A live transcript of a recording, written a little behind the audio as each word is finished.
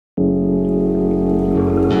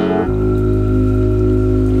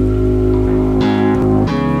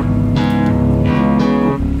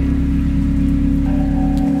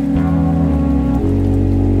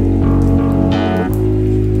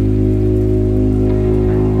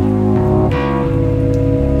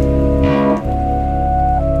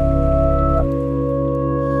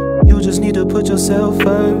put yourself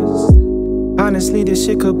first. Honestly, this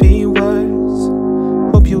shit could be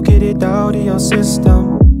worse. Hope you get it out of your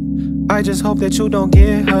system. I just hope that you don't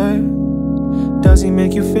get hurt. Does he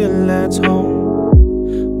make you feel at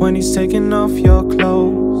home when he's taking off your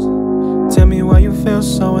clothes? Tell me why you feel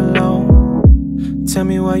so alone. Tell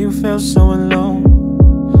me why you feel so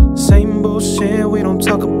alone. Same bullshit, we don't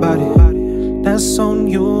talk about it. That's on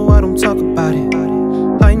you, I don't talk about it.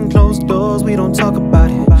 Behind closed doors, we don't talk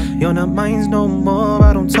about it. You're not mine no more,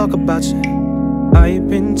 I don't talk about you. I've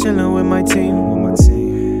been chilling with my team.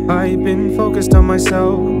 I've been focused on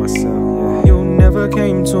myself. You never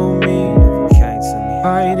came to me.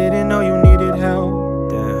 I didn't know you needed help.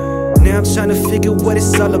 Now I'm trying to figure what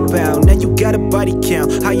it's all about. Now you got a body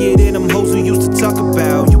count higher than them hoes we used to talk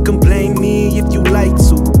about. You can blame me if you like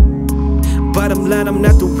to. Bottom line, I'm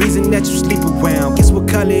not the reason that you sleep around. Guess we'll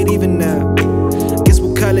call it even now. Guess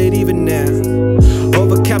we'll call it even now.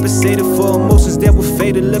 Overcompensated for emotions that were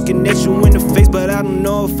faded. Looking at you in the face, but I don't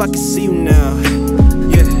know if I can see you now.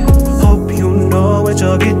 Yeah. Hope you know what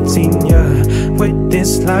you're getting, yeah, with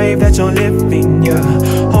this life that you're living, yeah.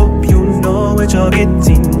 Hope you know what you're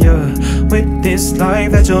getting, yeah, with this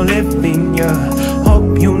life that you're living, yeah.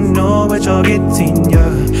 Hope you know what you're getting,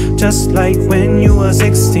 yeah, just like when you were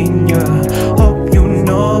 16, yeah. Hope you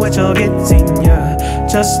know what you're getting, yeah,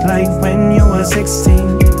 just like when you were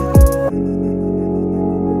 16.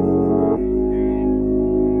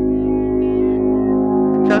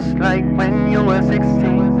 Just like when you were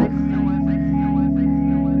 16.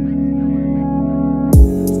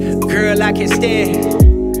 Girl, I can't stand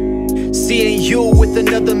seeing you with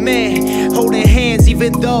another man, holding hands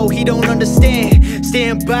even though he don't understand.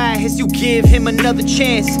 Stand by as you give him another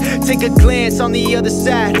chance. Take a glance on the other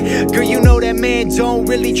side. Girl, you know that man don't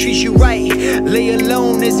really treat you right. Lay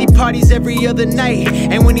alone as he parties every other night.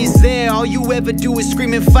 And when he's there, all you ever do is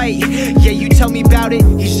scream and fight. Yeah, you tell me about it.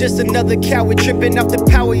 He's just another coward, tripping off the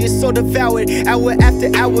power you're so devoured. Hour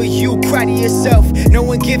after hour, you cry to yourself. No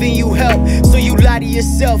one giving you help, so you lie to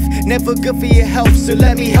yourself. Never good for your health, so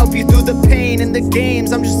let me help you through the pain and the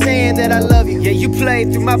games. I'm just saying that I love you. Yeah, you play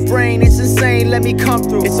through my brain, it's insane, let me come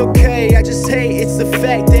through. It's okay, I just hate it's the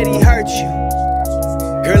fact that he hurt you.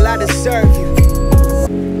 Girl, I deserve you.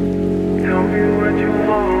 Tell me what you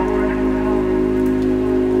want.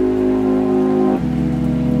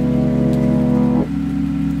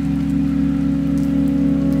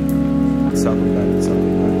 Talk about it, talk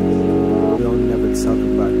about it. We don't never talk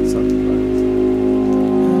about it, talk about it.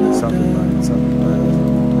 Talk about it, talk about it.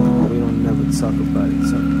 We don't never talk about it,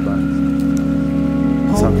 talk about it.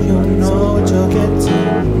 Hope you know what you're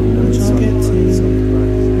getting, what you're getting.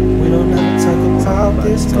 We don't ever talk about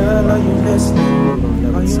this, girl, are you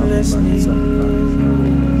listening? Are you listening?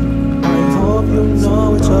 I hope you know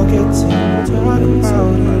what you're getting. Talk about it.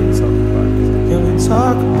 Can we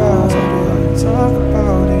talk about it? Talk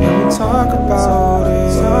about it. Can we talk about it?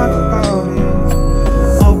 Talk about it.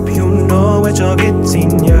 Hope you know what you're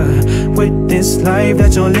getting, yeah, with this life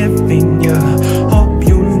that you're living, yeah. Hope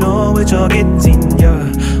you know what you're getting, yeah,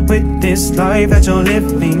 with this life that you're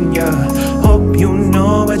living, yeah. Hope you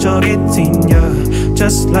know what you're getting, yeah,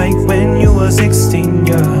 just like when you were 16,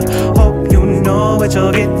 yeah. Hope you know what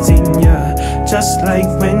you're getting, yeah, just like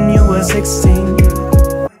when you were 16.